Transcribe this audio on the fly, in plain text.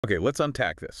Okay, let's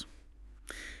unpack this.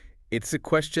 It's a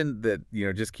question that,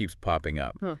 just keeps popping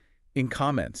up Huh. in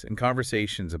comments and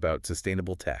conversations about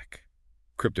sustainable tech,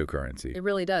 cryptocurrency. It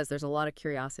really does. There's a lot of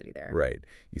curiosity there. Right.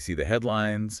 You see the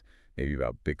headlines, maybe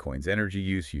about Bitcoin's energy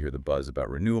use, you hear the buzz about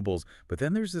renewables, but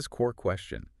then there's this core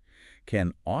question.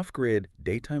 Can off-grid,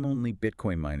 daytime-only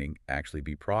Bitcoin mining actually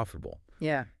be profitable?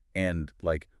 Yeah. And,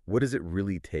 what does it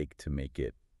really take to make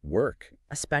it work?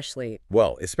 Especially.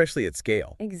 Well, especially at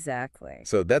scale. Exactly.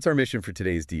 So that's our mission for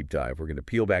today's deep dive. We're going to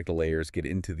peel back the layers, get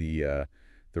into the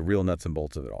real nuts and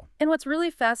bolts of it all. And what's really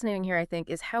fascinating here, I think,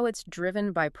 is how it's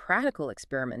driven by practical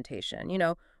experimentation,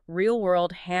 real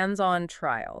world hands-on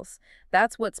trials.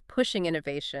 That's what's pushing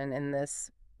innovation in this,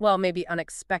 well, maybe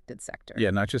unexpected sector. Yeah,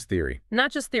 not just theory.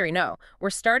 Not just theory, no. We're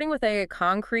starting with a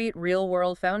concrete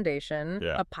real-world foundation,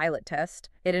 Yeah. a pilot test.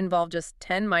 It involved just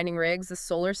 10 mining rigs, a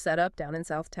solar setup down in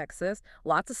South Texas,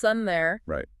 lots of sun there.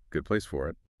 Right. Good place for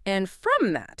it. And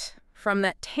from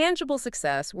that tangible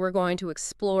success, we're going to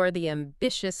explore the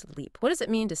ambitious leap. What does it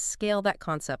mean to scale that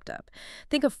concept up?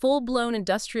 Think a full-blown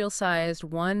industrial-sized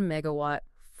 1 megawatt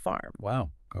farm. Wow.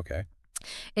 Okay.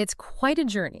 It's quite a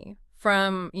journey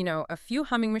from, a few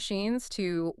humming machines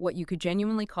to what you could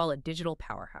genuinely call a digital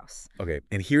powerhouse. Okay.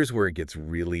 And here's where it gets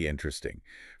really interesting.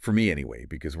 For me, anyway,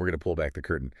 because we're going to pull back the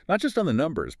curtain, not just on the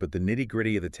numbers, but the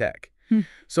nitty-gritty of the tech.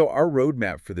 So our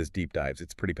roadmap for this deep dives,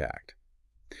 it's pretty packed.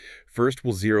 First,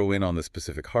 we'll zero in on the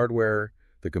specific hardware,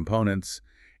 the components,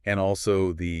 and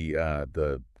also the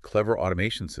clever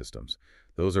automation systems.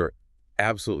 Those are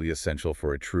absolutely essential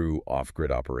for a true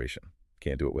off-grid operation.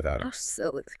 Can't do it without them.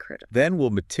 Absolutely critical. Then we'll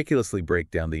meticulously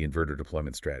break down the inverter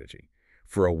deployment strategy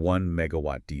for a 1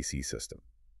 megawatt DC system.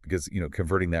 Because,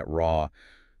 converting that raw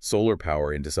solar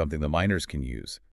power into something the miners can use,